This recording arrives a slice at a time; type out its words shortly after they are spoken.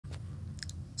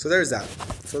So there's that.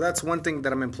 So that's one thing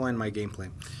that I'm employing in my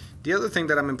gameplay. The other thing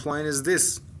that I'm employing is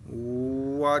this.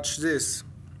 Watch this.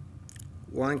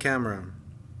 One camera.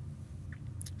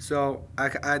 So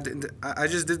I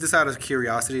just did this out of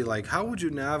curiosity, like how would you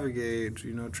navigate,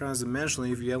 you know,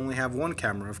 transdimensionally if you only have one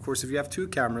camera? Of course, if you have two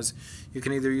cameras, you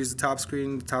can either use the top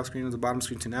screen, or the bottom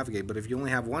screen to navigate. But if you only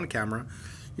have one camera,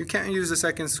 you can't use the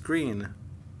second screen.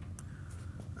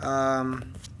 How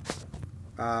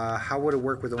would it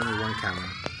work with only one camera?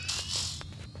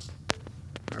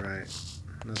 All right,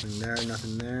 nothing there,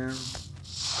 nothing there.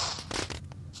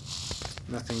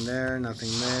 Nothing there, nothing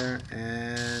there,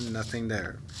 and nothing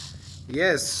there.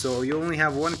 Yes, so you only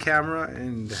have one camera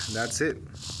and that's it.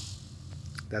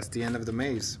 That's the end of the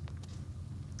maze.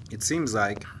 It seems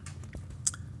like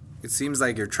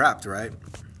you're trapped, right?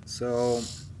 So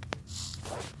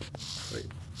wait.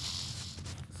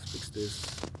 Let's fix this.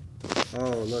 Oh,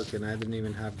 look, and I didn't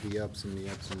even have the ups and the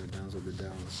downs or the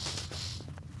downs.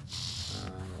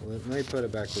 Let me put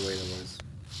it back the way it was.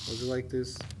 Was it like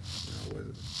this? No, was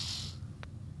it?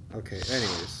 Okay,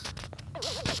 anyways.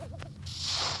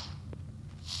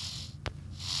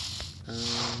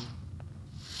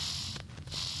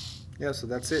 Yeah, so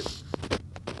that's it.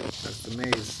 That's the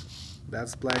maze.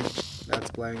 That's blank,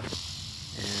 that's blank,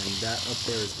 and that up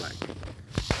there is blank.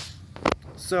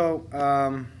 So,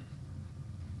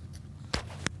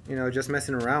 you know, just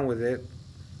messing around with it,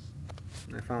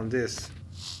 I found this.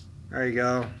 There you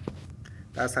go.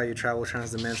 That's how you travel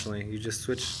transdimensionally. You just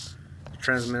switch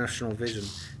transdimensional vision.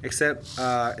 Except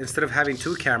instead of having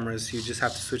two cameras, you just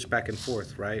have to switch back and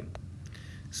forth, right?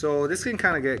 So this can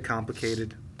kind of get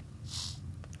complicated.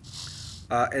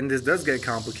 And this does get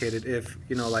complicated if,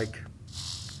 you know, like,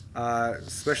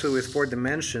 especially with 4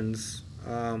 dimensions,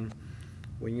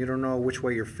 when you don't know which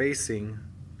way you're facing.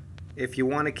 If you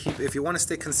want to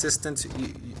stay consistent,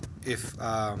 if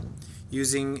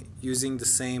using the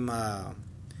same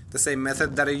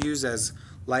method that I use, as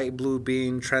light blue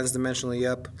being transdimensionally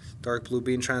up, dark blue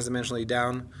being transdimensionally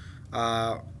down,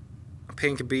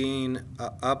 pink being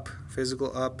up,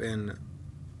 physical up, and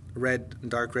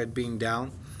dark red being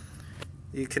down.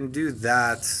 You can do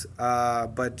that,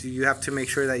 but you have to make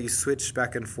sure that you switch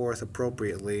back and forth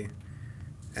appropriately.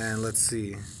 And let's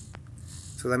see.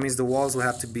 So that means the walls will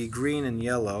have to be green and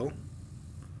yellow.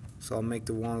 So I'll make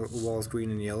the walls green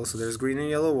and yellow. So there's green and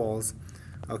yellow walls.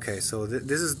 Okay, so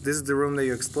this is the room that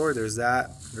you explore. There's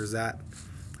that.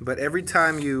 But every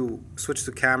time you switch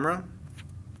the camera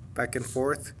back and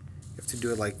forth, you have to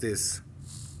do it like this.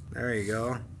 There you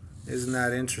go. Isn't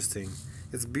that interesting?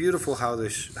 It's beautiful how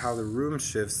the room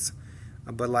shifts,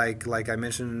 but like I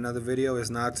mentioned in another video, it's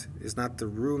not the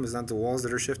room, it's not the walls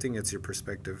that are shifting, it's your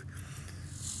perspective.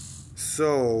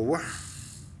 So,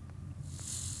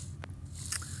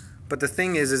 but the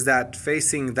thing is that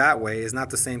facing that way is not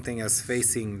the same thing as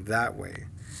facing that way.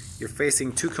 You're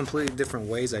facing two completely different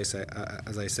ways, as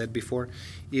I said before,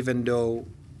 even though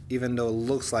it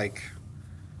looks like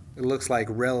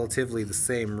relatively the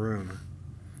same room.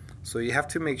 So you have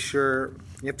to make sure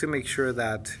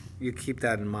that you keep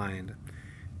that in mind.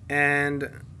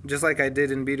 And just like I did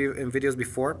in videos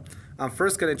before, I'm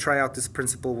first going to try out this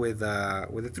principle with a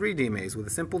 3D maze, with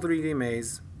a simple 3D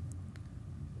maze,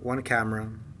 one camera,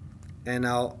 and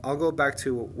I'll go back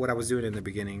to what I was doing in the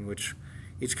beginning, which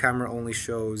each camera only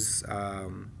shows.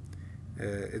 So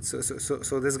this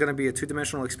is going to be a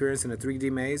 2-dimensional experience in a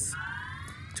 3D maze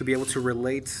to be able to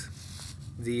relate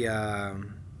the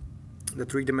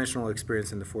 3-dimensional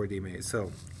experience in the 4D maze.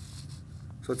 So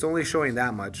it's only showing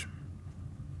that much.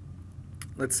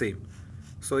 Let's see.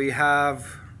 So you have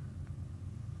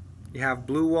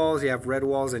blue walls, you have red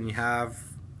walls, and you have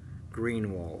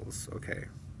green walls. Okay.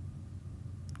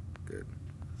 Good.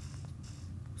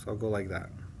 So I'll go like that.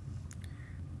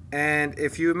 And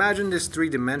if you imagine this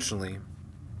 3-dimensionally,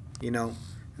 you know,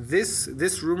 this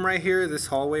room right here, this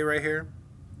hallway right here,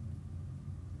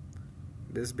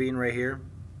 this being right here,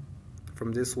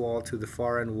 from this wall to the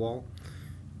far end wall,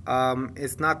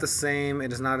 it's not the same.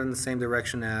 It is not in the same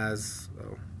direction as.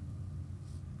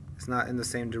 It's not in the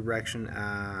same direction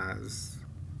as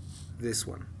this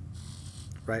one,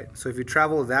 right? So if you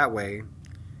travel that way,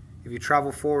 if you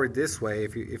travel forward this way,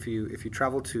 if you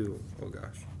travel to, oh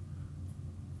gosh,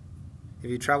 if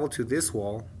you travel to this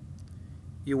wall,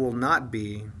 you will not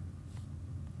be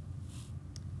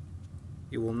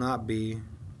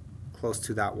close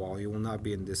to that wall. You will not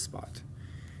be in this spot.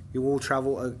 You will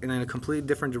travel in a completely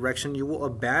different direction. You will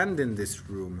abandon this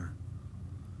room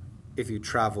if you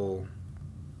travel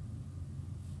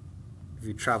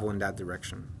in that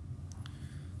direction.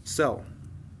 So,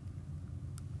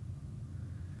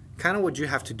 kind of what you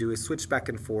have to do is switch back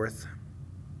and forth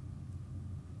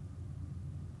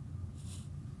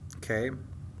Okay.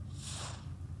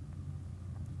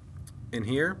 In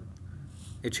here,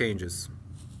 it changes.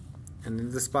 And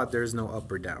in this spot, there is no up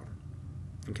or down.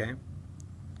 Okay.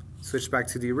 Switch back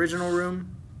to the original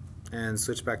room and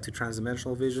switch back to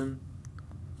transdimensional vision,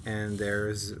 and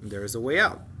there's a way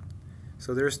out.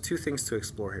 So there's two things to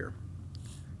explore here.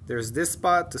 There's this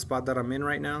spot, the spot that I'm in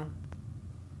right now,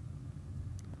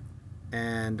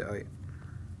 and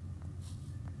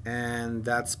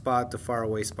that spot, the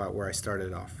faraway spot where I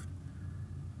started off.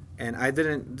 And I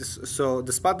didn't, so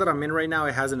the spot that I'm in right now,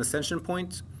 it has an ascension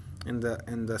point, and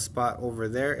the spot over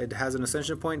there, it has an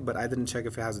ascension point, but I didn't check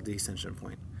if it has a descension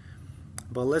point.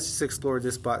 But let's just explore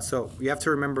this spot. So you have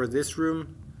to remember this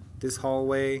room, this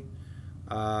hallway,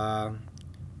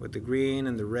 with the green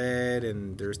and the red,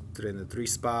 and there's the three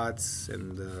spots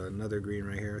and another green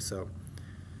right here. So,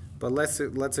 but let's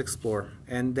explore.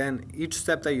 And then each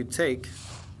step that you take,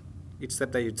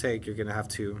 you're gonna have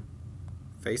to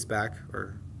face back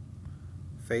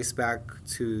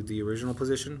to the original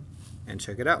position and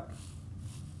check it out.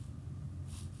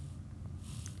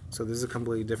 So this is a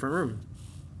completely different room.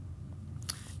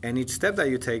 And each step that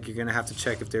you take, you're going to have to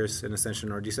check if there's an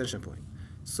ascension or descension point.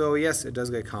 So yes, it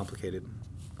does get complicated.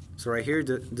 So right here,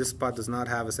 this spot does not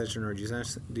have ascension or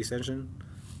descension.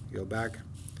 You go back.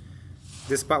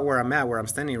 This spot where I'm at, where I'm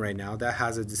standing right now, that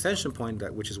has a descension point,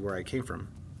 which is where I came from.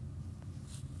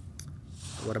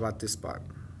 What about this spot?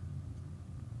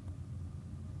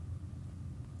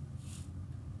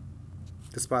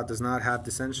 This spot does not have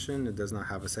descension, it does not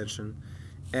have ascension.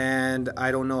 And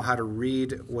I don't know how to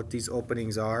read what these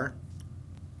openings are.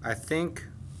 I think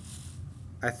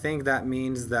that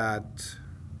means that,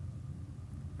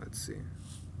 let's see.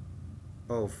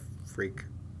 Oh, freak.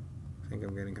 I think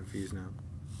I'm getting confused now.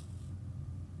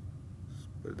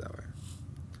 Let's put it that way.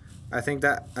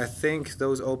 I think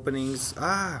those openings,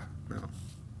 no,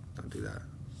 don't do that.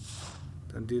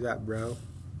 Don't do that, bro.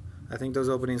 I think those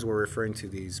openings were referring to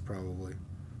these, probably.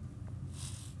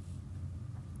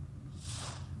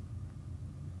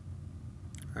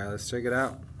 All right, let's check it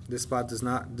out. This spot does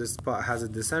not, this spot has a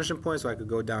descension point, so I could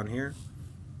go down here.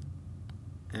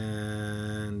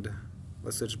 And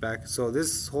let's switch back. So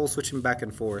this whole switching back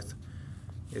and forth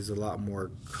is a lot more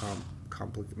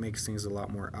complicated, makes things a lot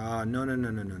more, no.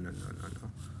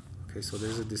 Okay, so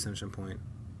there's a descension point.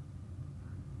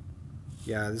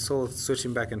 Yeah, this whole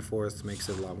switching back and forth makes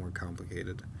it a lot more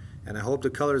complicated. And I hope the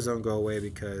colors don't go away,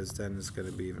 because then it's going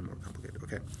to be even more complicated.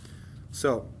 Okay,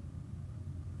 so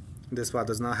this spot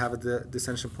does not have a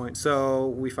descension point. So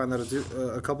we found out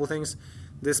a couple things.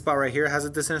 This spot right here has a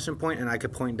descension point, and I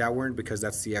could point downward because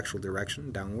that's the actual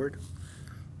direction, downward.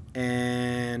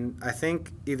 And I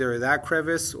think either that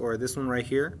crevice or this one right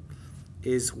here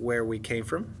is where we came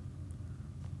from.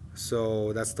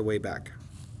 So that's the way back.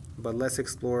 But let's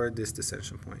explore this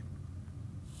descension point.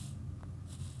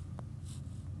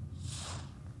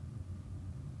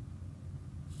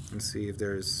 And see if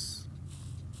there's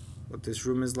what this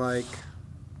room is like.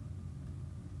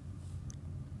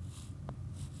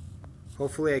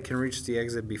 Hopefully I can reach the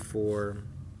exit before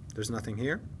there's nothing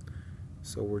here.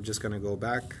 So we're just gonna go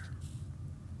back.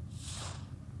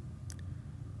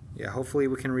 Yeah, hopefully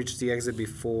we can reach the exit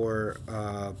before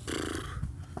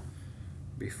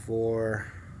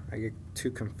I get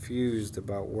too confused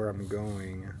about where I'm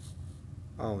going.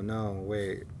 Oh no,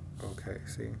 wait. Okay,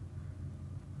 see.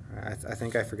 I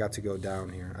think I forgot to go down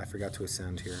here. I forgot to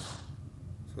ascend here.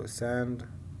 So ascend,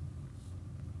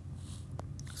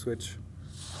 switch,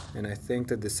 and I think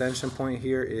the descension point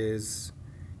here is,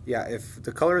 yeah, if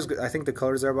the colors, I think the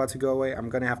colors are about to go away. I'm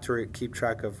gonna have to keep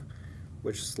track of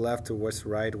which is left to what's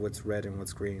right, what's red, and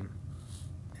what's green.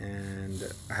 And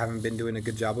I haven't been doing a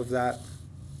good job of that.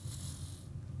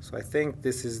 So I think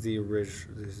this is the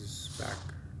original, this is back.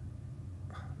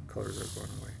 Colors are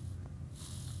going away.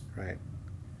 Right.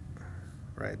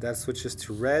 Right, that switches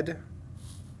to red.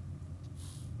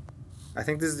 I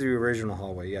think this is the original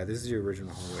hallway. Yeah, this is the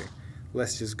original hallway.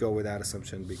 Let's just go with that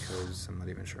assumption because I'm not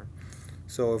even sure.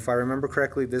 So if I remember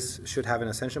correctly, this should have an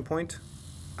ascension point.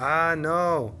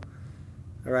 No.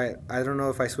 All right, I don't know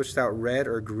if I switched out red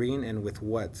or green and with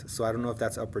what. So I don't know if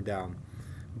that's up or down.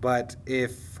 But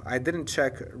if I didn't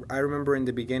check, I remember in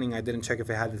the beginning I didn't check if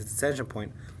it had a descension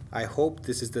point. I hope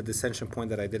this is the descension point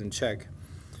that I didn't check.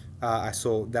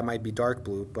 So that might be dark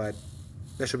blue, but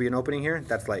there should be an opening here.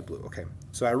 That's light blue. Okay,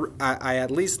 so I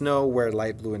at least know where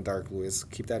light blue and dark blue is.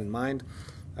 Keep that in mind.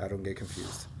 I don't get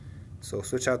confused. So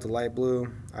switch out to light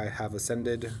blue. I have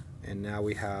ascended, and now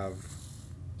we have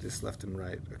this left and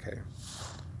right. Okay.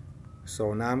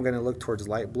 So now I'm going to look towards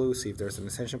light blue, see if there's an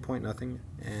ascension point. Nothing.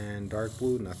 And dark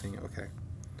blue, nothing. Okay.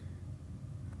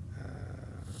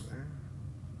 There.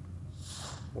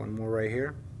 One more right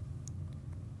here.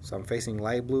 So I'm facing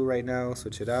light blue right now.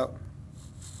 Switch it out.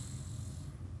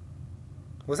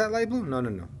 Was that light blue? No, no,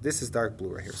 no. This is dark blue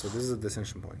right here. So this is a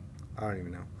dissension point. I don't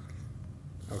even know.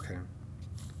 Okay.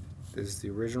 This is the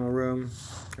original room.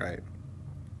 All right.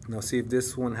 Now see if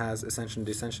this one has ascension,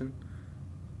 descension.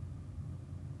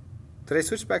 Did I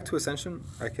switch back to ascension?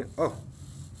 I can. Oh.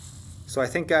 So I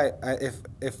think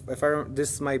if I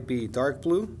this might be dark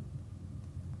blue.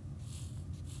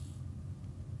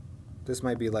 This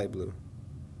might be light blue.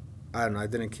 I don't know. I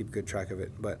didn't keep good track of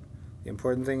it, but the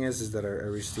important thing is that I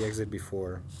reached the exit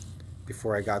before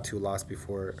I got too lost,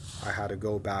 before I had to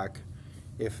go back.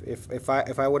 If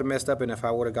I would have messed up and if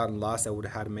I would have gotten lost, I would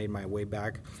have had to made my way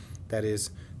back. That is,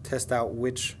 test out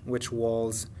which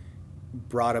walls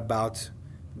brought about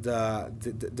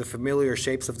the familiar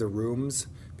shapes of the rooms,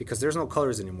 because there's no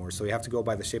colors anymore, so you have to go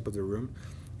by the shape of the room.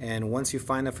 And once you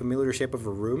find a familiar shape of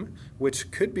a room,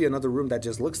 which could be another room that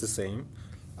just looks the same,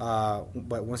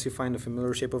 but once you find a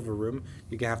familiar shape of a room,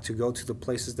 you have to go to the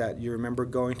places that you remember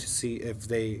going to see if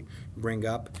they bring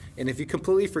up. And if you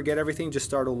completely forget everything, just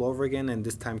start all over again, and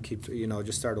this time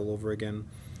just start all over again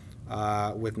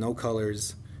with no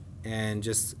colors, and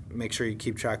just make sure you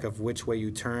keep track of which way you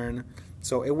turn.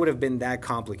 So it would have been that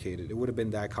complicated. It would have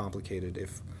been that complicated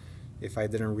if I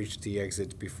didn't reach the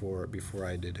exit before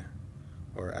I did,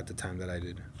 or at the time that I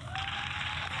did.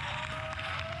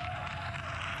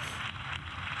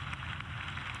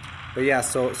 But yeah,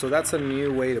 so that's a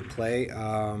new way to play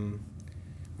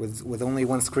with only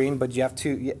one screen. But you have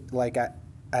to, like,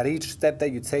 at each step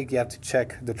that you take, you have to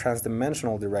check the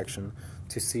transdimensional direction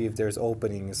to see if there's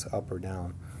openings up or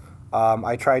down.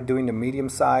 I tried doing the medium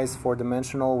size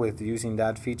 4-dimensional with using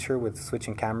that feature, with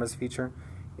switching cameras feature.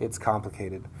 It's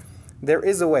complicated. There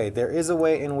is a way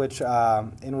in which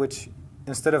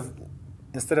instead of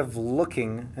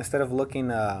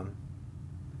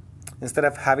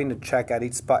having to check at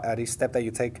each step that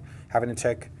you take, having to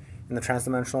check in the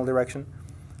transdimensional direction,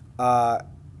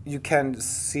 you can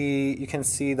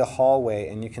see the hallway,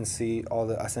 and you can see all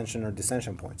the ascension or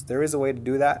descension points. There is a way to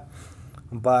do that,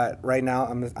 but right now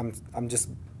I'm just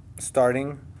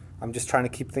starting. I'm just trying to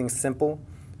keep things simple.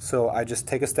 So I just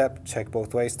take a step, check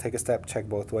both ways, take a step, check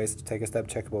both ways, take a step,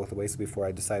 check both ways before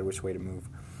I decide which way to move.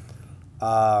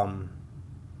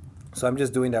 So I'm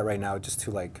just doing that right now, just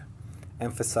to like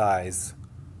emphasize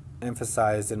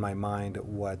in my mind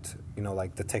what,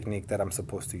 like the technique that I'm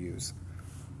supposed to use.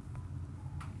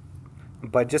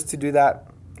 But just to do that,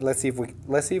 let's see if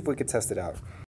we could test it out.